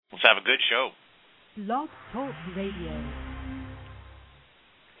Let's have a good show. Blog Talk Radio.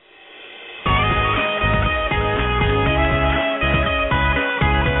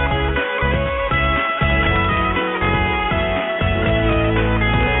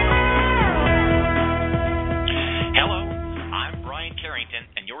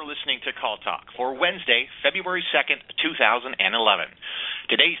 Listening to Call Talk for Wednesday, February 2nd, 2011.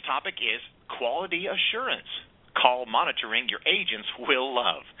 Today's topic is quality assurance. Call monitoring your agents will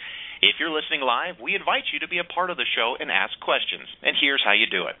love. If you're listening live, we invite you to be a part of the show and ask questions. And here's how you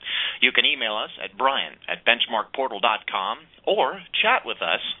do it. You can email us at brian@benchmarkportal.com or chat with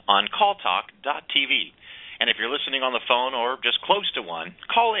us on calltalk.tv. And if you're listening on the phone or just close to one,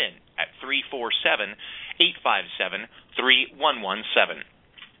 call in at 347-857-3117.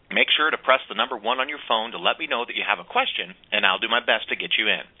 Make sure to press the number 1 on your phone to let me know that you have a question, and I'll do my best to get you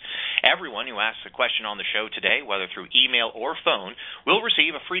in. Everyone who asks a question on the show today, whether through email or phone, will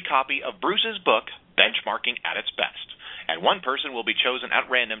receive a free copy of Bruce's book, Benchmarking at its Best. And one person will be chosen at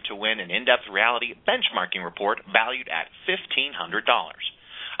random to win an in-depth reality benchmarking report valued at $1,500.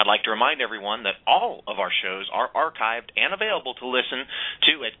 I'd like to remind everyone that all of our shows are archived and available to listen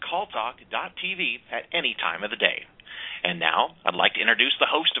to at calltalk.tv at any time of the day. And now, I'd like to introduce the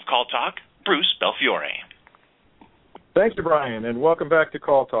host of Call Talk, Bruce Belfiore. Thank you, Brian, and welcome back to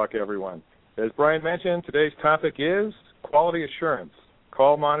Call Talk, everyone. As Brian mentioned, today's topic is quality assurance.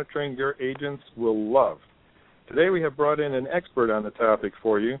 Call monitoring your agents will love. Today we have brought in an expert on the topic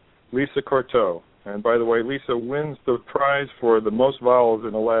for you, Lisa Courteau. And by the way, Lisa wins the prize for the most vowels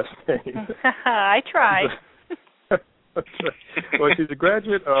in the last name. I tried. Well, she's a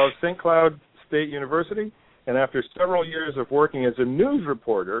graduate of St. Cloud State University. And after several years of working as a news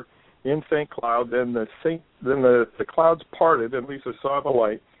reporter in St. Cloud, then the clouds parted and Lisa saw the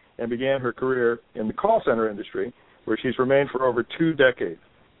light and began her career in the call center industry, where she's remained for over 2 decades.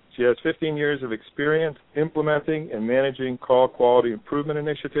 She has 15 years of experience implementing and managing call quality improvement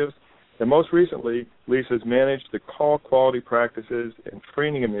initiatives, and most recently, Lisa's managed the call quality practices and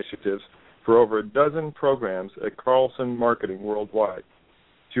training initiatives for over a dozen programs at Carlson Marketing worldwide.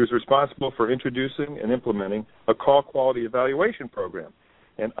 She was responsible for introducing and implementing a call quality evaluation program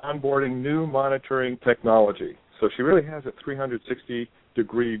and onboarding new monitoring technology. So she really has a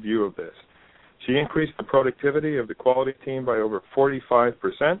 360-degree view of this. She increased the productivity of the quality team by over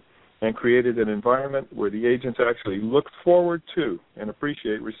 45% and created an environment where the agents actually look forward to and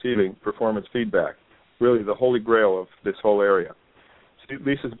appreciate receiving performance feedback, really the holy grail of this whole area.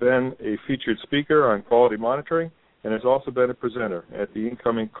 Lisa's been a featured speaker on quality monitoring and has also been a presenter at the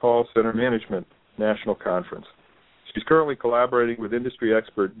incoming Call Center Management National Conference. She's currently collaborating with industry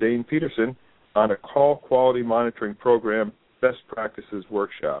expert Dane Peterson on a call quality monitoring program best practices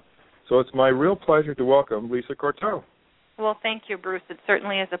workshop. So it's my real pleasure to welcome Lisa Courteau. Well, thank you, Bruce. It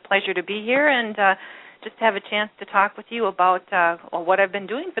certainly is a pleasure to be here and just to have a chance to talk with you about what I've been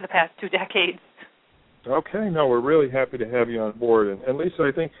doing for the past 2 decades. Okay. No, we're really happy to have you on board. And Lisa,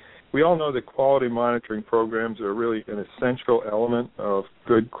 I think we all know that quality monitoring programs are really an essential element of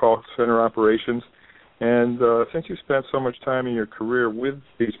good call center operations. And since you spent so much time in your career with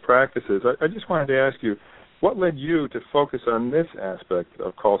these practices, I just wanted to ask you, what led you to focus on this aspect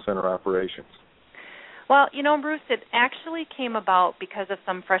of call center operations? Well, Bruce, it actually came about because of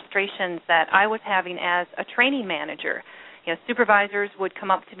some frustrations that I was having as a training manager. Supervisors would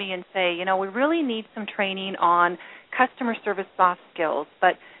come up to me and say, we really need some training on customer service soft skills,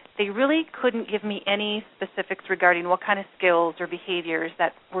 but they really couldn't give me any specifics regarding what kind of skills or behaviors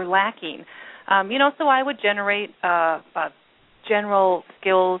that were lacking. So I would generate a general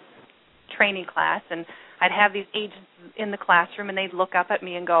skills training class, and I'd have these agents in the classroom, and they'd look up at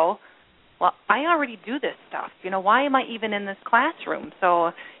me and go, well, I already do this stuff. Why am I even in this classroom?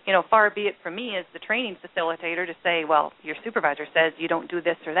 So, far be it from me as the training facilitator to say, well, your supervisor says you don't do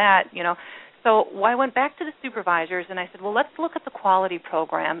this or that, So I went back to the supervisors and I said, well, let's look at the quality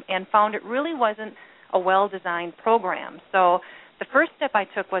program, and found it really wasn't a well-designed program. So the first step I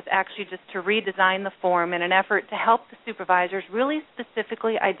took was actually just to redesign the form in an effort to help the supervisors really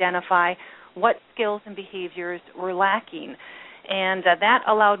specifically identify what skills and behaviors were lacking. And that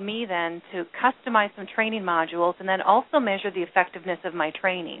allowed me then to customize some training modules and then also measure the effectiveness of my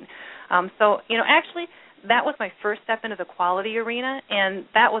training. Actually, that was my first step into the quality arena, and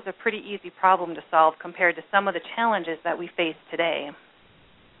that was a pretty easy problem to solve compared to some of the challenges that we face today.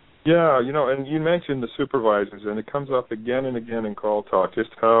 Yeah, and you mentioned the supervisors, and it comes up again and again in Call Talk, just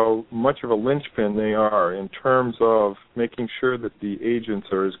how much of a linchpin they are in terms of making sure that the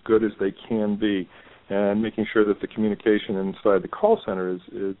agents are as good as they can be and making sure that the communication inside the call center is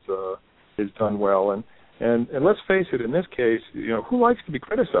done well. And And let's face it, in this case, who likes to be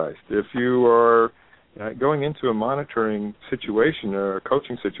criticized? If you are going into a monitoring situation or a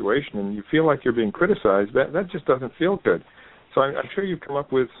coaching situation and you feel like you're being criticized, that just doesn't feel good. So I'm sure you've come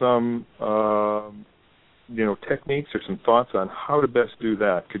up with some techniques or some thoughts on how to best do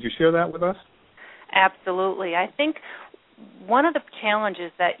that. Could you share that with us? Absolutely. I think one of the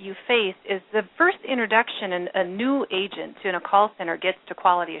challenges that you face is the first introduction a new agent in a call center gets to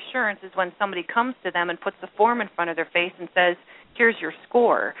quality assurance is when somebody comes to them and puts a form in front of their face and says, here's your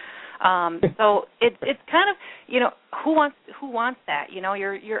score. So it's kind of, who wants that?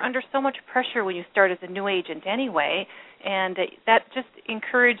 You're under so much pressure when you start as a new agent anyway, and that just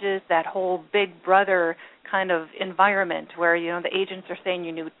encourages that whole big brother kind of environment where, the agents are saying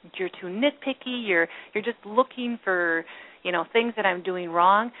you're too nitpicky, you're just looking for, things that I'm doing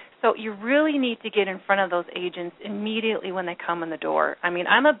wrong. So you really need to get in front of those agents immediately when they come in the door. I mean,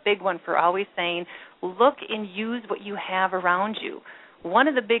 I'm a big one for always saying, look and use what you have around you. One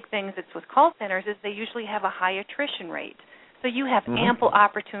of the big things that's with call centers is they usually have a high attrition rate. So you have ample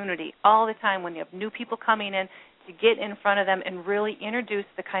opportunity all the time when you have new people coming in to get in front of them and really introduce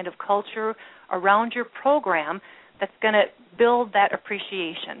the kind of culture around your program that's going to build that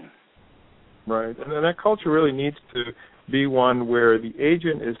appreciation. Right, and that culture really needs to be one where the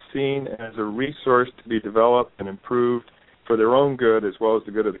agent is seen as a resource to be developed and improved for their own good as well as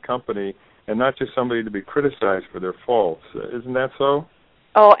the good of the company, and not just somebody to be criticized for their faults. Isn't that so?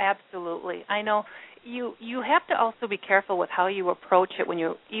 Oh, absolutely. I know you have to also be careful with how you approach it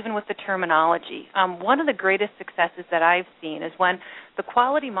even with the terminology. One of the greatest successes that I've seen is when the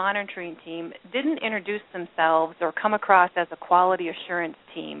quality monitoring team didn't introduce themselves or come across as a quality assurance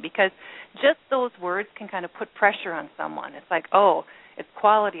team, because just those words can kind of put pressure on someone. It's like, oh, it's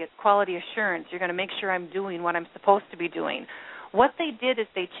quality assurance. You're going to make sure I'm doing what I'm supposed to be doing. What they did is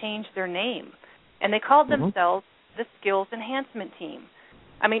they changed their name, and they called themselves the Skills Enhancement Team.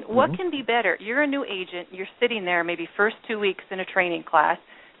 I mean, what can be better? You're a new agent. You're sitting there maybe first 2 weeks in a training class.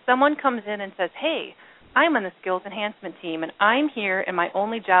 Someone comes in and says, hey, I'm on the Skills Enhancement Team, and I'm here, and my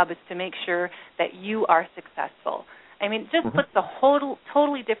only job is to make sure that you are successful. I mean, it just puts a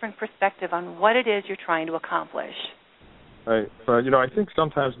totally different perspective on what it is you're trying to accomplish. Right. I think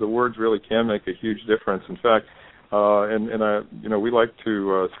sometimes the words really can make a huge difference. In fact, we like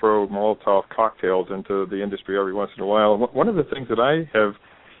to throw Molotov cocktails into the industry every once in a while. And one of the things that I have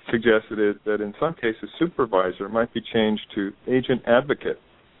suggested is that in some cases supervisor might be changed to agent advocate.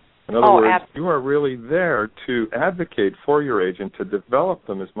 In other words, you are really there to advocate for your agent, to develop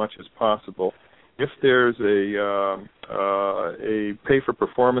them as much as possible. If there's a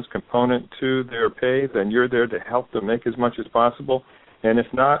pay-for-performance component to their pay, then you're there to help them make as much as possible. And if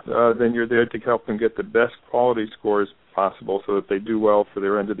not, then you're there to help them get the best quality scores possible so that they do well for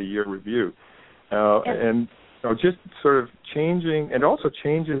their end-of-the-year review. And just sort of changing, and also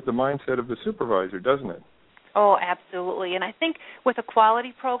changes the mindset of the supervisor, doesn't it? Oh, absolutely. And I think with a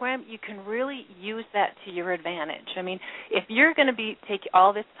quality program, you can really use that to your advantage. I mean, if you're going to take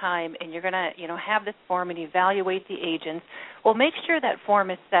all this time and you're going to, have this form and evaluate the agents, well, make sure that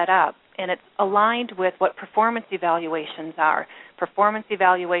form is set up and it's aligned with what performance evaluations are. Performance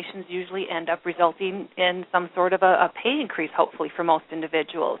evaluations usually end up resulting in some sort of a pay increase, hopefully, for most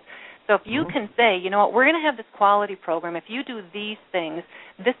individuals. So if you can say, we're going to have this quality program. If you do these things,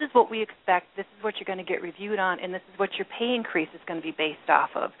 this is what we expect, this is what you're going to get reviewed on, and this is what your pay increase is going to be based off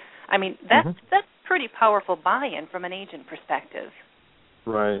of. I mean, that's pretty powerful buy-in from an agent perspective.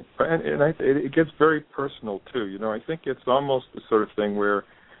 Right. And it gets very personal, too. I think it's almost the sort of thing where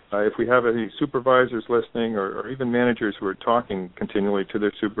if we have any supervisors listening or even managers who are talking continually to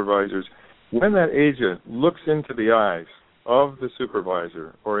their supervisors, when that agent looks into the eyes of the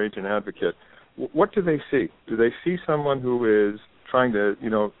supervisor or agent advocate, what do they see? Do they see someone who is trying to,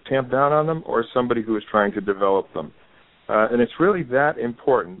 tamp down on them, or somebody who is trying to develop them? And it's really that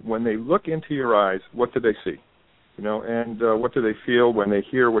important. When they look into your eyes, what do they see? And what do they feel when they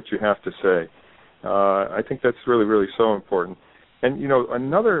hear what you have to say? I think that's really, really so important. And,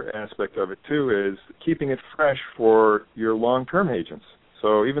 another aspect of it, too, is keeping it fresh for your long-term agents.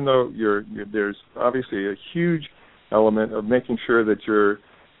 So even though there's obviously a huge element of making sure that your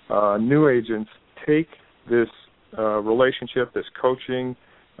new agents take this relationship, this coaching,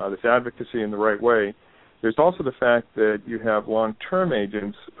 this advocacy in the right way, there's also the fact that you have long-term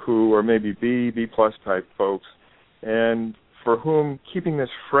agents who are maybe B-plus type folks, and for whom keeping this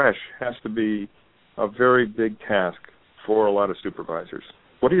fresh has to be a very big task for a lot of supervisors.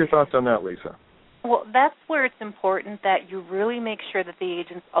 What are your thoughts on that, Lisa? Well, that's where it's important that you really make sure that the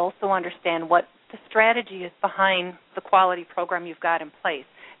agents also understand what the strategy is behind the quality program you've got in place.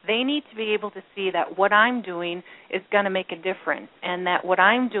 They need to be able to see that what I'm doing is going to make a difference, and that what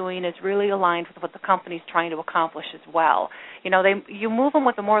I'm doing is really aligned with what the company's trying to accomplish as well. You move them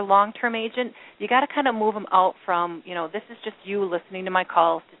with a more long-term agent. You got to kind of move them out from, this is just you listening to my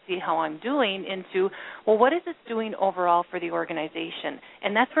calls to see how I'm doing, into, well, what is this doing overall for the organization?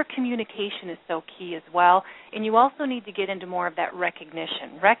 And that's where communication is so key as well. And you also need to get into more of that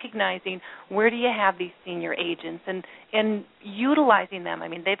recognition, recognizing where do you have these senior agents and utilizing them. I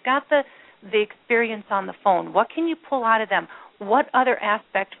mean, they've got the experience on the phone. What can you pull out of them? What other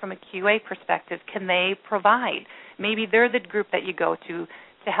aspect from a QA perspective can they provide? Maybe they're the group that you go to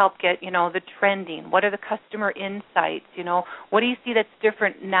help get, the trending. What are the customer insights? What do you see that's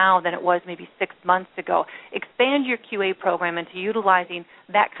different now than it was maybe 6 months ago? Expand your QA program into utilizing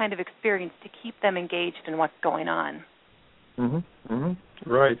that kind of experience to keep them engaged in what's going on.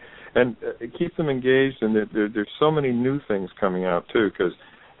 Right. And keep them engaged, and there's so many new things coming out, too, because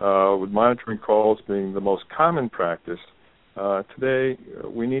with monitoring calls being the most common practice, today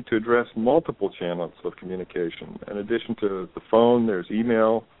we need to address multiple channels of communication. In addition to the phone, there's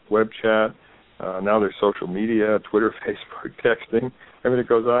email, web chat, now there's social media, Twitter, Facebook, texting. I mean, it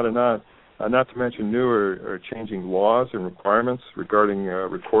goes on and on. Not to mention new or changing laws and requirements regarding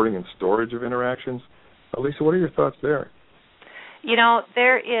recording and storage of interactions. Lisa, what are your thoughts there?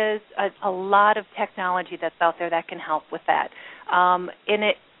 There is a lot of technology that's out there that can help with that. And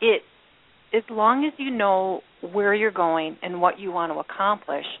it as long as you know where you're going and what you want to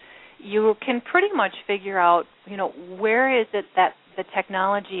accomplish, you can pretty much figure out, where is it that the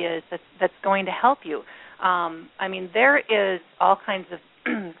technology is that's going to help you. I mean, there is all kinds of,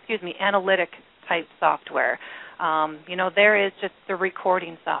 analytic type software. There is just the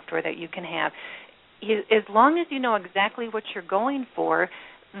recording software that you can have. As long as you know exactly what you're going for,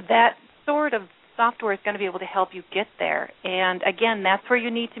 that sort of software is going to be able to help you get there. And, again, that's where you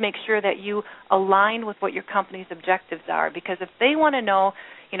need to make sure that you align with what your company's objectives are. Because if they want to know,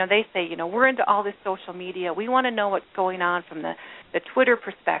 they say, we're into all this social media. We want to know what's going on from the Twitter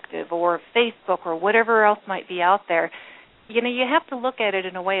perspective or Facebook or whatever else might be out there. You have to look at it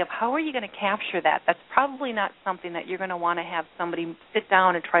in a way of how are you going to capture that? That's probably not something that you're going to want to have somebody sit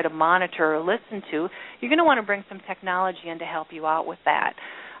down and try to monitor or listen to. You're going to want to bring some technology in to help you out with that.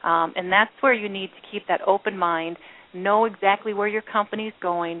 And that's where you need to keep that open mind, know exactly where your company's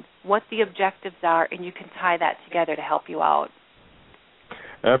going, what the objectives are, and you can tie that together to help you out.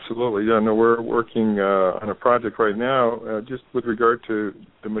 Absolutely. Yeah, no, we're working on a project right now just with regard to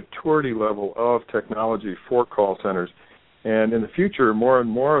the maturity level of technology for call centers. And in the future, more and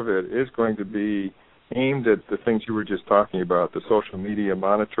more of it is going to be aimed at the things you were just talking about, the social media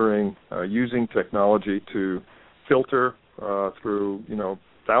monitoring, using technology to filter through,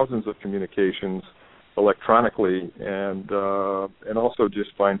 thousands of communications electronically, and also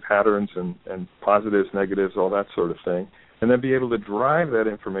just find patterns and positives, negatives, all that sort of thing, and then be able to drive that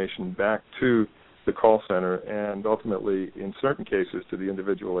information back to the call center and ultimately, in certain cases, to the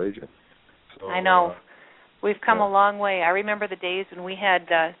individual agent. So, I know. We've come a long way. I remember the days when we had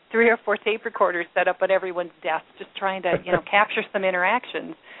 3 or 4 tape recorders set up at everyone's desk just trying to, capture some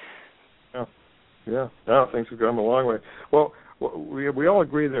interactions. Yeah. No, things have come a long way. Well, we all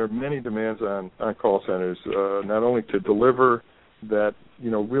agree there are many demands on call centers, not only to deliver that,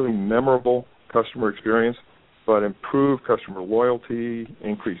 really memorable customer experience, but improve customer loyalty,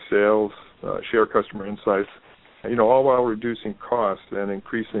 increase sales, share customer insights, all while reducing costs and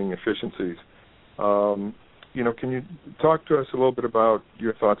increasing efficiencies. Can you talk to us a little bit about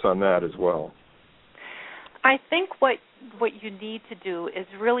your thoughts on that as well? I think what you need to do is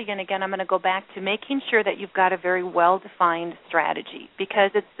really, and again, I'm going to go back to making sure that you've got a very well-defined strategy,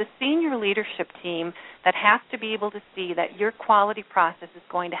 because it's the senior leadership team that has to be able to see that your quality process is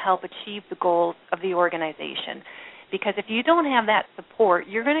going to help achieve the goals of the organization. Because if you don't have that support,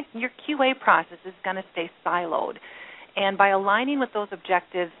 your QA process is going to stay siloed. And by aligning with those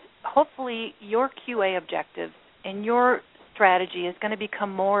objectives, hopefully your QA objectives and your strategy is going to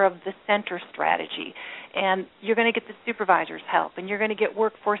become more of the center strategy. And you're going to get the supervisors' help, and you're going to get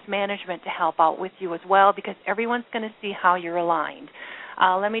workforce management to help out with you as well, because everyone's going to see how you're aligned.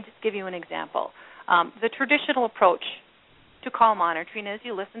 Let me just give you an example. The traditional approach to call monitoring is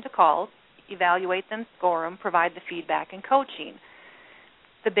you listen to calls, evaluate them, score them, provide the feedback and coaching.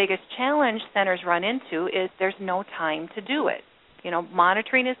 The biggest challenge centers run into is there's no time to do it.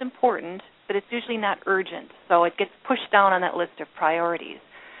 Monitoring is important, but it's usually not urgent, so it gets pushed down on that list of priorities.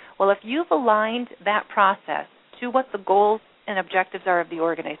 Well, if you've aligned that process to what the goals and objectives are of the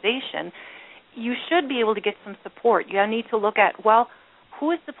organization, you should be able to get some support. You need to look at,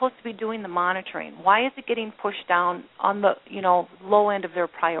 who is supposed to be doing the monitoring? Why is it getting pushed down on the low end of their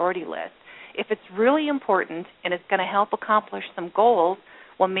priority list? If it's really important and it's going to help accomplish some goals,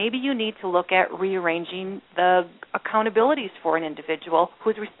 well, maybe you need to look at rearranging the accountabilities for an individual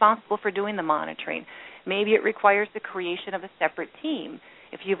who's responsible for doing the monitoring. Maybe it requires the creation of a separate team.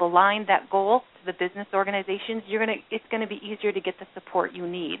 If you've aligned that goal to the business organizations, it's going to be easier to get the support you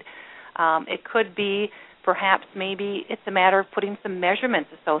need. It could be perhaps maybe it's a matter of putting some measurements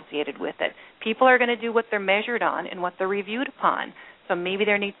associated with it. People are going to do what they're measured on and what they're reviewed upon. So maybe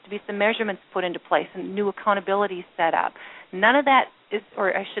there needs to be some measurements put into place and new accountability set up. None of that is,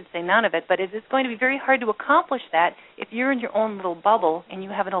 or I should say none of it, but it is going to be very hard to accomplish that if you're in your own little bubble and you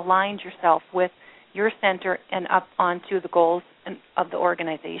haven't aligned yourself with your center and up onto the goals of the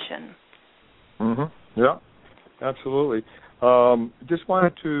organization. Mm-hmm. Yeah, absolutely. Just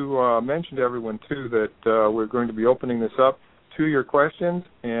wanted to mention to everyone, too, that we're going to be opening this up to your questions,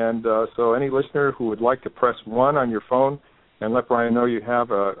 and so any listener who would like to press 1 on your phone and let Brian know you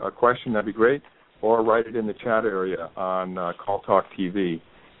have a question, that'd be great, or write it in the chat area on Call Talk TV.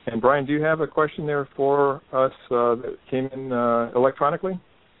 And, Brian, do you have a question there for us that came in electronically?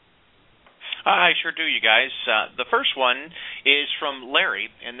 I sure do, you guys. The first one is from Larry,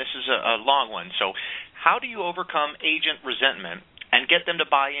 and this is a long one. So how do you overcome agent resentment and get them to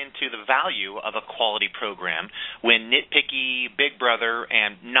buy into the value of a quality program when nitpicky, big brother,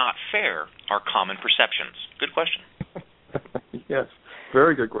 and not fair are common perceptions? Good question. Yes,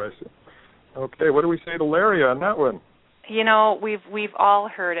 very good question. Okay, what do we say to Larry on that one? We've all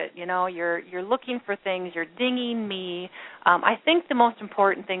heard it. You're looking for things. You're dinging me. I think the most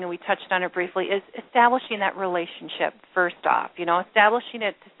important thing, and we touched on it briefly, is establishing that relationship first off. Establishing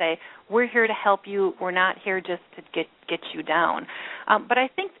it to say we're here to help you. We're not here just to get you down. But I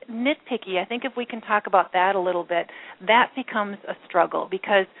think nitpicky. I think if we can talk about that a little bit, that becomes a struggle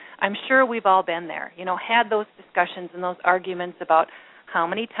because I'm sure we've all been there. Had those discussions and those arguments about how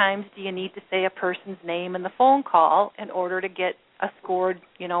many times do you need to say a person's name in the phone call in order to get a scored,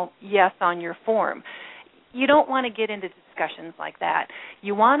 yes on your form? You don't want to get into discussions like that.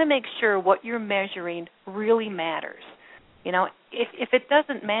 You want to make sure what you're measuring really matters. If it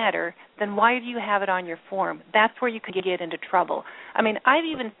doesn't matter, then why do you have it on your form? That's where you could get into trouble. I mean, I've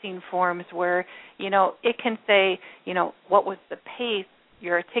even seen forms where, it can say, what was the pace,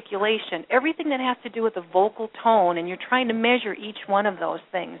 your articulation, everything that has to do with the vocal tone, and you're trying to measure each one of those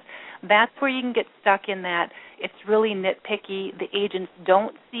things. That's where you can get stuck in that. It's really nitpicky. The agents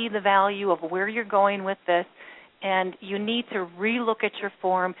don't see the value of where you're going with this, and you need to relook at your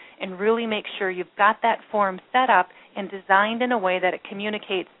form and really make sure you've got that form set up and designed in a way that it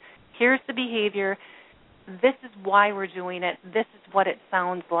communicates, here's the behavior, this is why we're doing it, this is what it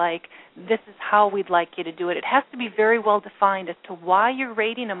sounds like, this is how we'd like you to do it. It has to be very well defined as to why you're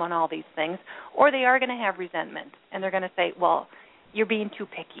rating them on all these things, or they are going to have resentment, and they're going to say, well, you're being too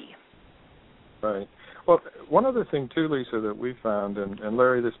picky. Right. Well, one other thing, too, Lisa, that we found, and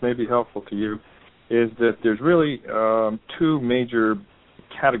Larry, this may be helpful to you, is that there's really 2 major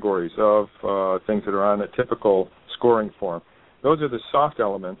categories of things that are on a typical scoring form. Those are the soft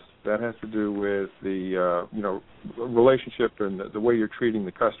elements. That has to do with the relationship and the way you're treating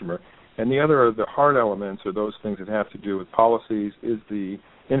the customer. And the other are the hard elements, or those things that have to do with policies. Is the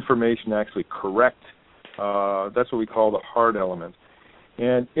information actually correct? That's what we call the hard elements.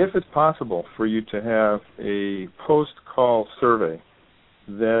 And if it's possible for you to have a post-call survey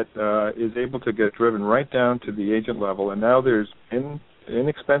that is able to get driven right down to the agent level, and now there's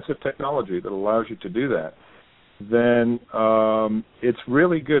inexpensive technology that allows you to do that, then it's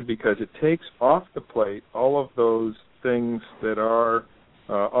really good because it takes off the plate all of those things that are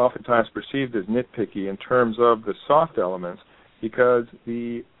oftentimes perceived as nitpicky in terms of the soft elements, because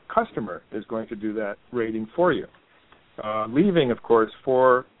the customer is going to do that rating for you. Leaving, of course,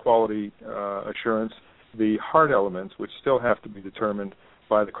 for quality assurance, the hard elements, which still have to be determined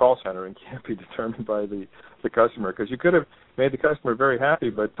by the call center and can't be determined by the customer, because you could have made the customer very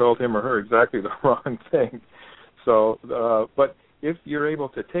happy but told him or her exactly the wrong thing. So, but if you're able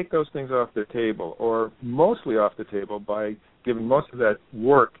to take those things off the table, or mostly off the table by giving most of that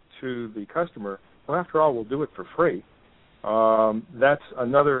work to the customer, well, after all, we'll do it for free. That's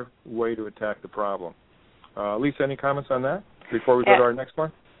another way to attack the problem. Lisa, any comments on that before we go to our next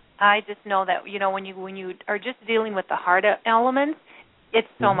one? I just know that, when you are just dealing with the hard elements, it's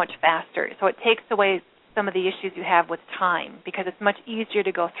so much faster. So it takes away some of the issues you have with time, because it's much easier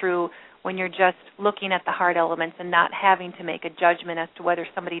to go through when you're just looking at the hard elements and not having to make a judgment as to whether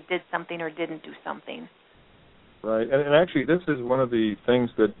somebody did something or didn't do something. Right, and actually this is one of the things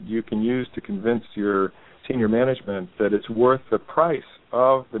that you can use to convince your senior management that it's worth the price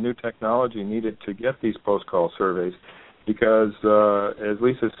of the new technology needed to get these post-call surveys because, as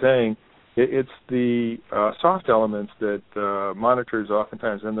Lisa's saying, it's the soft elements that monitors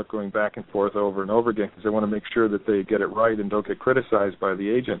oftentimes end up going back and forth over and over again because they want to make sure that they get it right and don't get criticized by the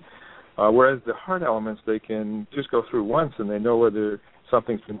agent. Whereas the hard elements, they can just go through once and they know whether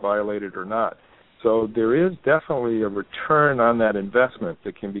something's been violated or not. So there is definitely a return on that investment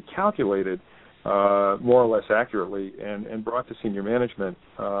that can be calculated more or less accurately and brought to senior management.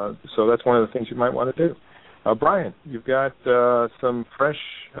 So that's one of the things you might want to do. Brian, you've got some fresh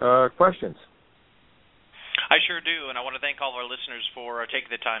questions. I sure do, and I want to thank all of our listeners for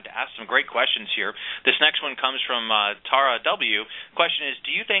taking the time to ask some great questions here. This next one comes from Tara W. Question is,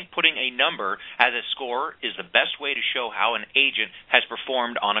 do you think putting a number as a score is the best way to show how an agent has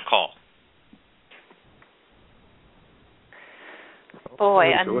performed on a call?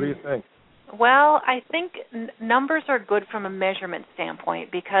 Boy, so what do you think? Well, I think numbers are good from a measurement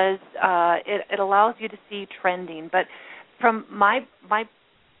standpoint because it allows you to see trending. But from my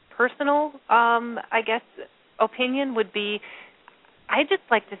personal, I guess, opinion would be, I just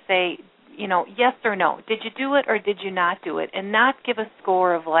like to say, yes or no. Did you do it or did you not do it? And not give a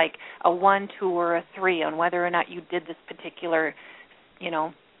score of like a 1, 2, or a 3 on whether or not you did this particular,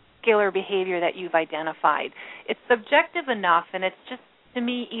 skill or behavior that you've identified. It's subjective enough, and it's just, to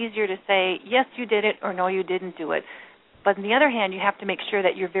me, easier to say, yes, you did it, or no, you didn't do it. But on the other hand, you have to make sure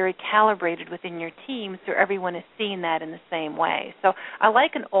that you're very calibrated within your team so everyone is seeing that in the same way. So I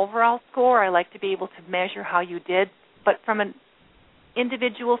like an overall score. I like to be able to measure how you did. But from an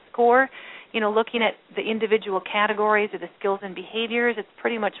individual score, looking at the individual categories of the skills and behaviors, it's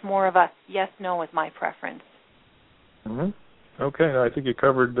pretty much more of a yes, no is my preference. Mm-hmm. Okay, I think you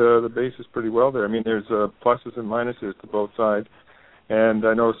covered the bases pretty well there. I mean, there's pluses and minuses to both sides. And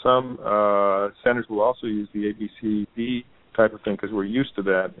I know some centers will also use the ABCD type of thing because we're used to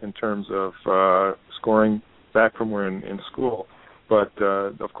that in terms of scoring back from when in school. But,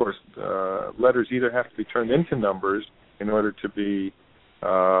 of course, letters either have to be turned into numbers in order to be,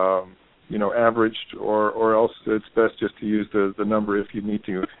 averaged, or else it's best just to use the number if you need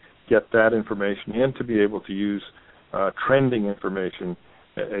to get that information and to be able to use trending information,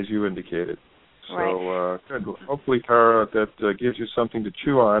 as you indicated. Right. So good. Hopefully, Tara, that gives you something to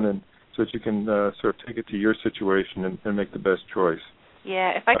chew on, and so that you can sort of take it to your situation and make the best choice.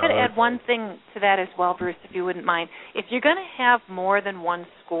 Yeah, if I could add one thing to that as well, Bruce, if you wouldn't mind. If you're going to have more than one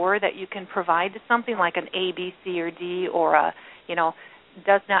score that you can provide to something like an A, B, C, or D, or a,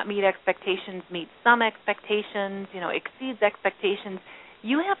 does not meet expectations, meets some expectations, exceeds expectations,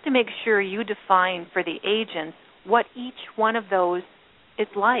 you have to make sure you define for the agents what each one of those is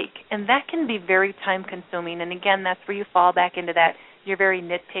like. And that can be very time-consuming. And, again, that's where you fall back into that you're very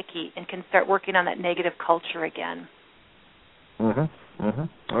nitpicky and can start working on that negative culture again. Mm-hmm.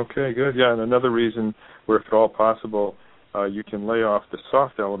 Mm-hmm. Okay, good. Yeah, and another reason where, if at all possible, you can lay off the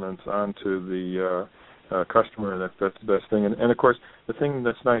soft elements onto the customer. That's the best thing. And, of course, the thing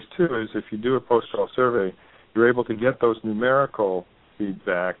that's nice, too, is if you do a post-call survey, you're able to get those numerical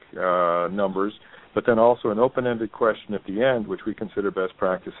feedback numbers, but then also an open-ended question at the end, which we consider best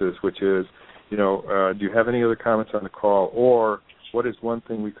practices, which is, do you have any other comments on the call, or what is one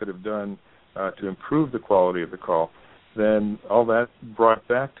thing we could have done to improve the quality of the call? Then all that brought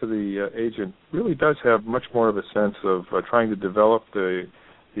back to the agent really does have much more of a sense of trying to develop the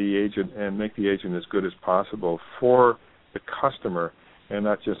agent and make the agent as good as possible for the customer and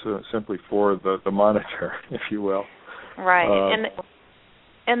not just simply for the monitor, if you will. Right.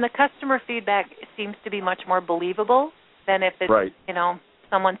 And the customer feedback seems to be much more believable than if it's, right,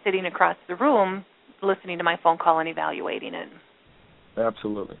 someone sitting across the room listening to my phone call and evaluating it.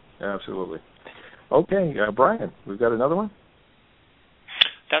 Absolutely. Absolutely. Okay, Brian, we've got another one?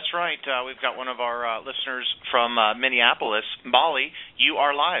 That's right. We've got one of our listeners from Minneapolis. Molly, you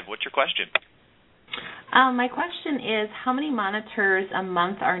are live. What's your question? My question is, how many monitors a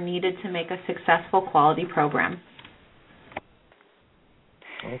month are needed to make a successful quality program?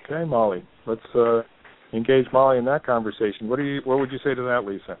 Okay, Molly. Let's engage Molly in that conversation. What would you say to that,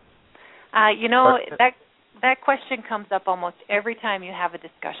 Lisa? That question comes up almost every time you have a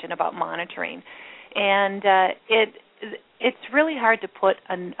discussion about monitoring. And it's really hard to put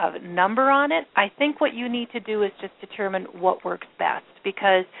a number on it. I think what you need to do is just determine what works best.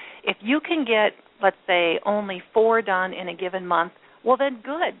 Because if you can get, let's say, only 4 done in a given month, well, then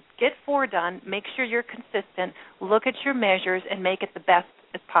good. Get 4 done. Make sure you're consistent. Look at your measures and make it the best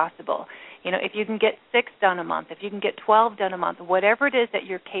as possible. If you can get 6 done a month, if you can get 12 done a month, whatever it is that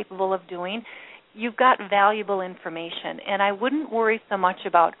you're capable of doing, you've got valuable information. And I wouldn't worry so much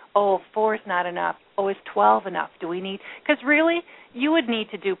about, 4 is not enough. Is 12 enough? Do we need? Because really, you would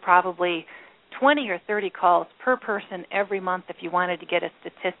need to do probably 20 or 30 calls per person every month if you wanted to get a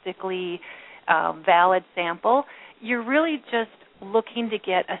statistically valid sample. You're really just looking to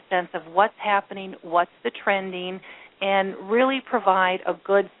get a sense of what's happening, what's the trending, and really provide a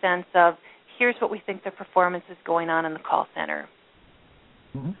good sense of here's what we think the performance is going on in the call center.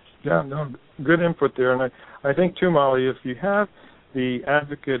 Mm-hmm. Yeah, no, good input there. And I think, too, Molly, if you have the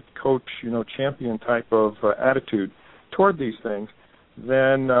advocate, coach, champion type of attitude toward these things,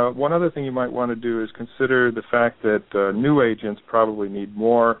 then one other thing you might want to do is consider the fact that new agents probably need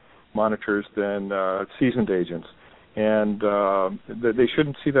more monitors than seasoned agents. And they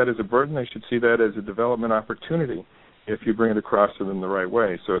shouldn't see that as a burden. They should see that as a development opportunity if you bring it across to them the right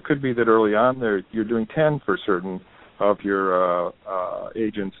way. So it could be that early on you're doing 10 for certain of your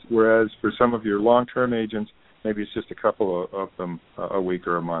agents, whereas for some of your long-term agents, maybe it's just a couple of them a week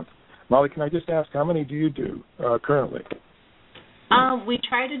or a month. Molly, can I just ask, how many do you do currently? We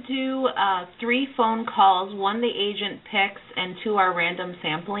try to do 3 phone calls, 1 the agent picks, and 2 are random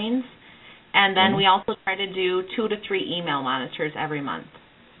samplings. And then we also try to do 2 to 3 email monitors every month.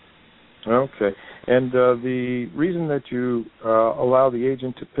 Okay. And the reason that you allow the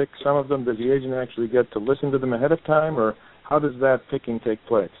agent to pick some of them, does the agent actually get to listen to them ahead of time, or how does that picking take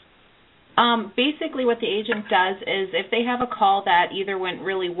place? Basically what the agent does is if they have a call that either went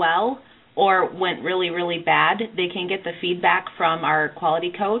really well or went really, really bad, they can get the feedback from our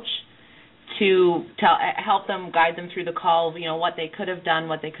quality coach to help them, guide them through the call, what they could have done,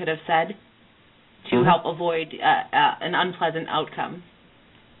 what they could have said to help avoid an unpleasant outcome.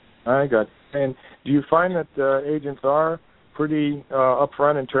 I got it. And do you find that agents are pretty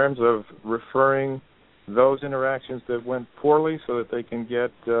upfront in terms of referring those interactions that went poorly so that they can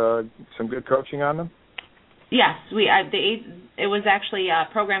get some good coaching on them? Yes, it was actually a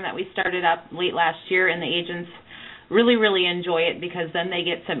program that we started up late last year, and the agents really, really enjoy it because then they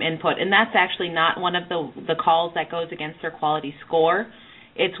get some input. And that's actually not one of the calls that goes against their quality score.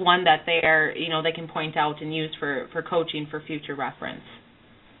 It's one that they can point out and use for coaching for future reference.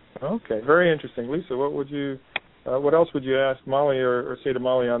 Okay, very interesting. Lisa, what else would you ask Molly or say to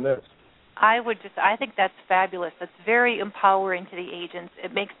Molly on this? I think that's fabulous. That's very empowering to the agents.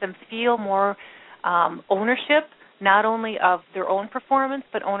 It makes them feel more ownership, not only of their own performance,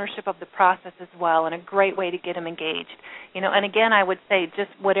 but ownership of the process as well, and a great way to get them engaged. And again, I would say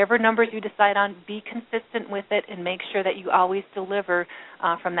just whatever numbers you decide on, be consistent with it and make sure that you always deliver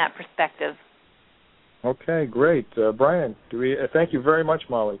from that perspective. Okay, great. Brian, thank you very much,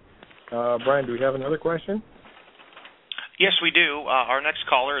 Molly. Brian, do we have another question? Yes, we do. Our next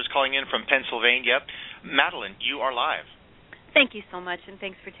caller is calling in from Pennsylvania. Madeline, you are live. Thank you so much, and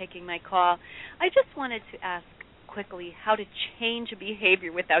thanks for taking my call. I just wanted to ask quickly how to change a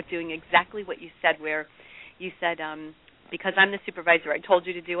behavior without doing exactly what you said, where you said, because I'm the supervisor, I told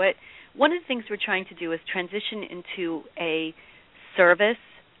you to do it. One of the things we're trying to do is transition into a service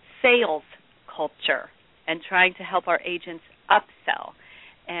sales culture and trying to help our agents upsell.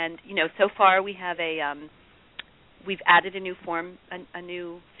 And, so far we have we've added a new form, a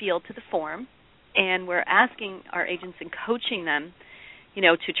new field to the form, and we're asking our agents and coaching them,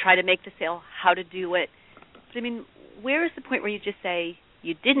 to try to make the sale, how to do it. But, where is the point where you just say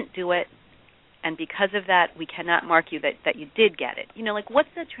you didn't do it, and because of that, we cannot mark you that you did get it? What's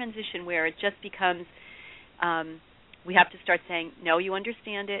that transition where it just becomes we have to start saying, no, you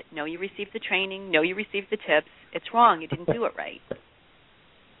understand it, no, you received the training, no, you received the tips, it's wrong, you didn't do it right.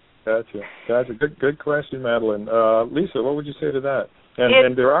 Gotcha. Good question, Madeline. Lisa, what would you say to that?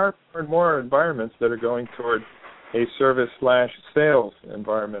 And there are more and more environments that are going toward a service/sales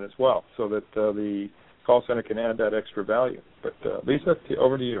environment as well, so that the call center can add that extra value. But Lisa,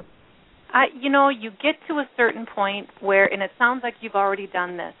 over to you. You get to a certain point where, and it sounds like you've already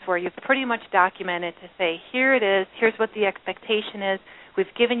done this, where you've pretty much documented to say, here it is, here's what the expectation is,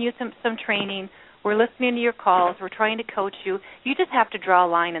 we've given you some training, we're listening to your calls, we're trying to coach you. You just have to draw a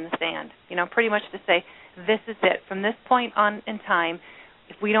line in the sand, pretty much to say, this is it. From this point on in time,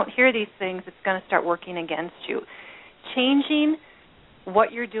 if we don't hear these things, it's going to start working against you. Changing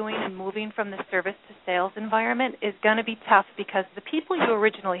what you're doing and moving from the service to sales environment is going to be tough because the people you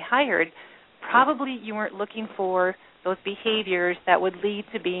originally hired, probably you weren't looking for those behaviors that would lead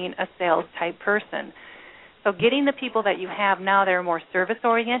to being a sales type person. So getting the people that you have now that are more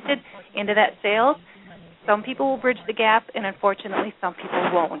service-oriented into that sales, some people will bridge the gap, and unfortunately some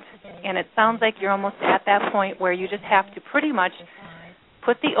people won't. And it sounds like you're almost at that point where you just have to pretty much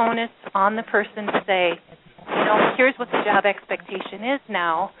put the onus on the person to say, here's what the job expectation is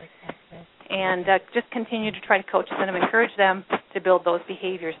now, and just continue to try to coach them and encourage them to build those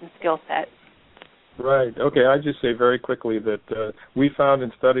behaviors and skill sets. Right. Okay, I just say very quickly that we found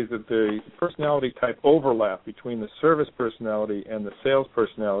in studies that the personality type overlap between the service personality and the sales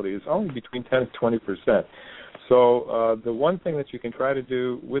personality is only between 10 and 20%. So the one thing that you can try to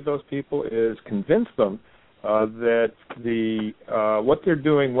do with those people is convince them that what they're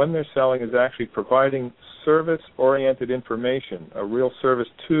doing when they're selling is actually providing service-oriented information, a real service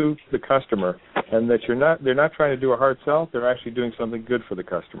to the customer, and that they're not trying to do a hard sell. They're actually doing something good for the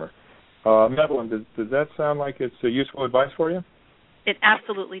customer. Madeline, does that sound like it's useful advice for you? It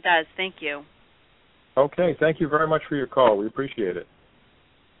absolutely does. Thank you. Okay, thank you very much for your call. We appreciate it.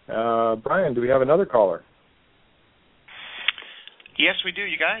 Brian, do we have another caller? Yes, we do,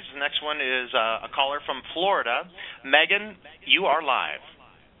 you guys. The next one is a caller from Florida. Megan, you are live.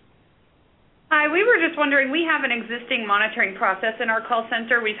 Hi, we were just wondering, we have an existing monitoring process in our call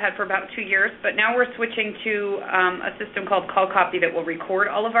center we've had for about 2 years, but now we're switching to a system called Call Copy that will record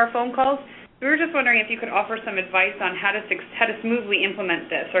all of our phone calls. We were just wondering if you could offer some advice on how to smoothly implement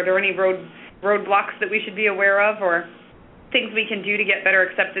this. Are there any roadblocks that we should be aware of, or things we can do to get better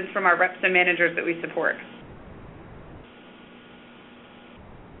acceptance from our reps and managers that we support?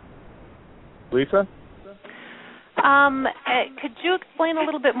 Lisa? Could you explain a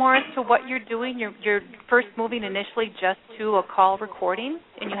little bit more as to what you're doing? You're first moving initially just to a call recording,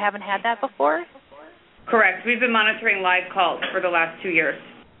 and you haven't had that before? Correct. We've been monitoring live calls for the last 2 years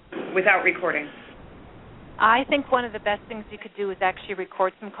without recording. I think one of the best things you could do is actually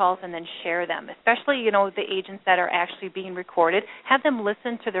record some calls and then share them, especially, the agents that are actually being recorded. Have them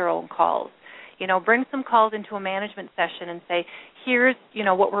listen to their own calls. Bring some calls into a management session and say, here's,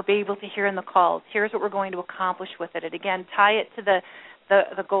 what we're able to hear in the calls. Here's what we're going to accomplish with it. And again, tie it to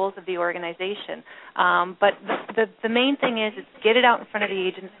the goals of the organization. But the main thing is get it out in front of the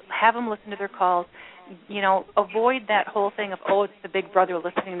agents, have them listen to their calls. Avoid that whole thing of, it's the big brother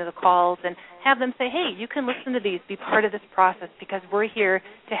listening to the calls, and have them say, hey, you can listen to these, be part of this process, because we're here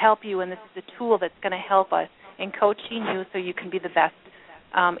to help you, and this is a tool that's going to help us in coaching you so you can be the best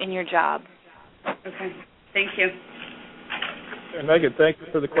in your job. Okay. Thank you. And Megan, thank you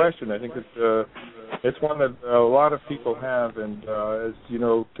for the question. I think it's one that a lot of people have, and as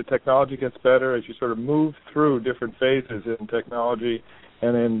the technology gets better, as you sort of move through different phases in technology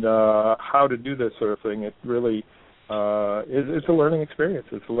and in how to do this sort of thing, it really it's a learning experience.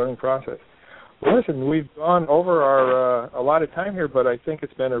 It's a learning process. Well, listen, we've gone over our allotted time here, but I think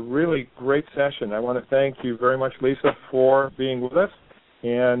it's been a really great session. I want to thank you very much, Lisa, for being with us,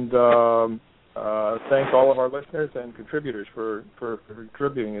 and thank all of our listeners and contributors for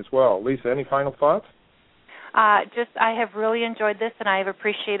contributing as well. Lisa, any final thoughts? I have really enjoyed this, and I have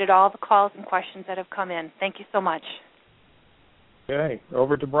appreciated all the calls and questions that have come in. Thank you so much. Okay,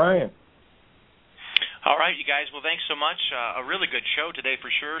 over to Brian. All right, you guys. Well, thanks so much. A really good show today for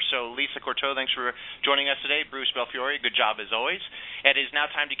sure. So, Lisa Courteau, thanks for joining us today. Bruce Belfiore, good job as always. It is now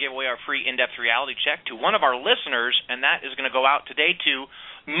time to give away our free in-depth reality check to one of our listeners, and that is going to go out today to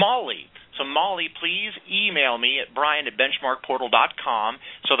Molly. So, Molly, please email me at brian@benchmarkportal.com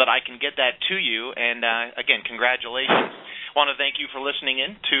so that I can get that to you. And, again, congratulations. I want to thank you for listening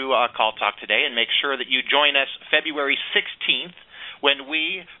in to Call Talk today, and make sure that you join us February 16th when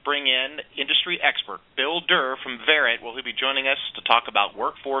we bring in industry expert Bill Durr from Verint. He'll be joining us to talk about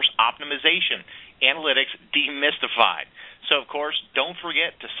workforce optimization, analytics demystified. So, of course, don't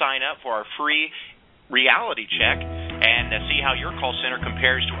forget to sign up for our free reality check and see how your call center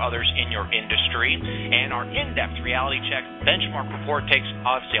compares to others in your industry. And our in-depth reality check benchmark report takes,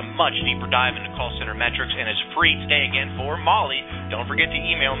 obviously, a much deeper dive into call center metrics and is free today again for Molly. Don't forget to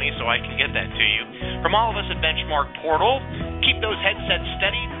email me so I can get that to you. From all of us at Benchmark Portal, keep those headsets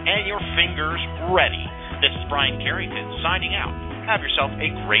steady and your fingers ready. This is Brian Carrington signing out. Have yourself a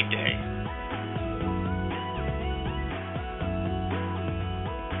great day.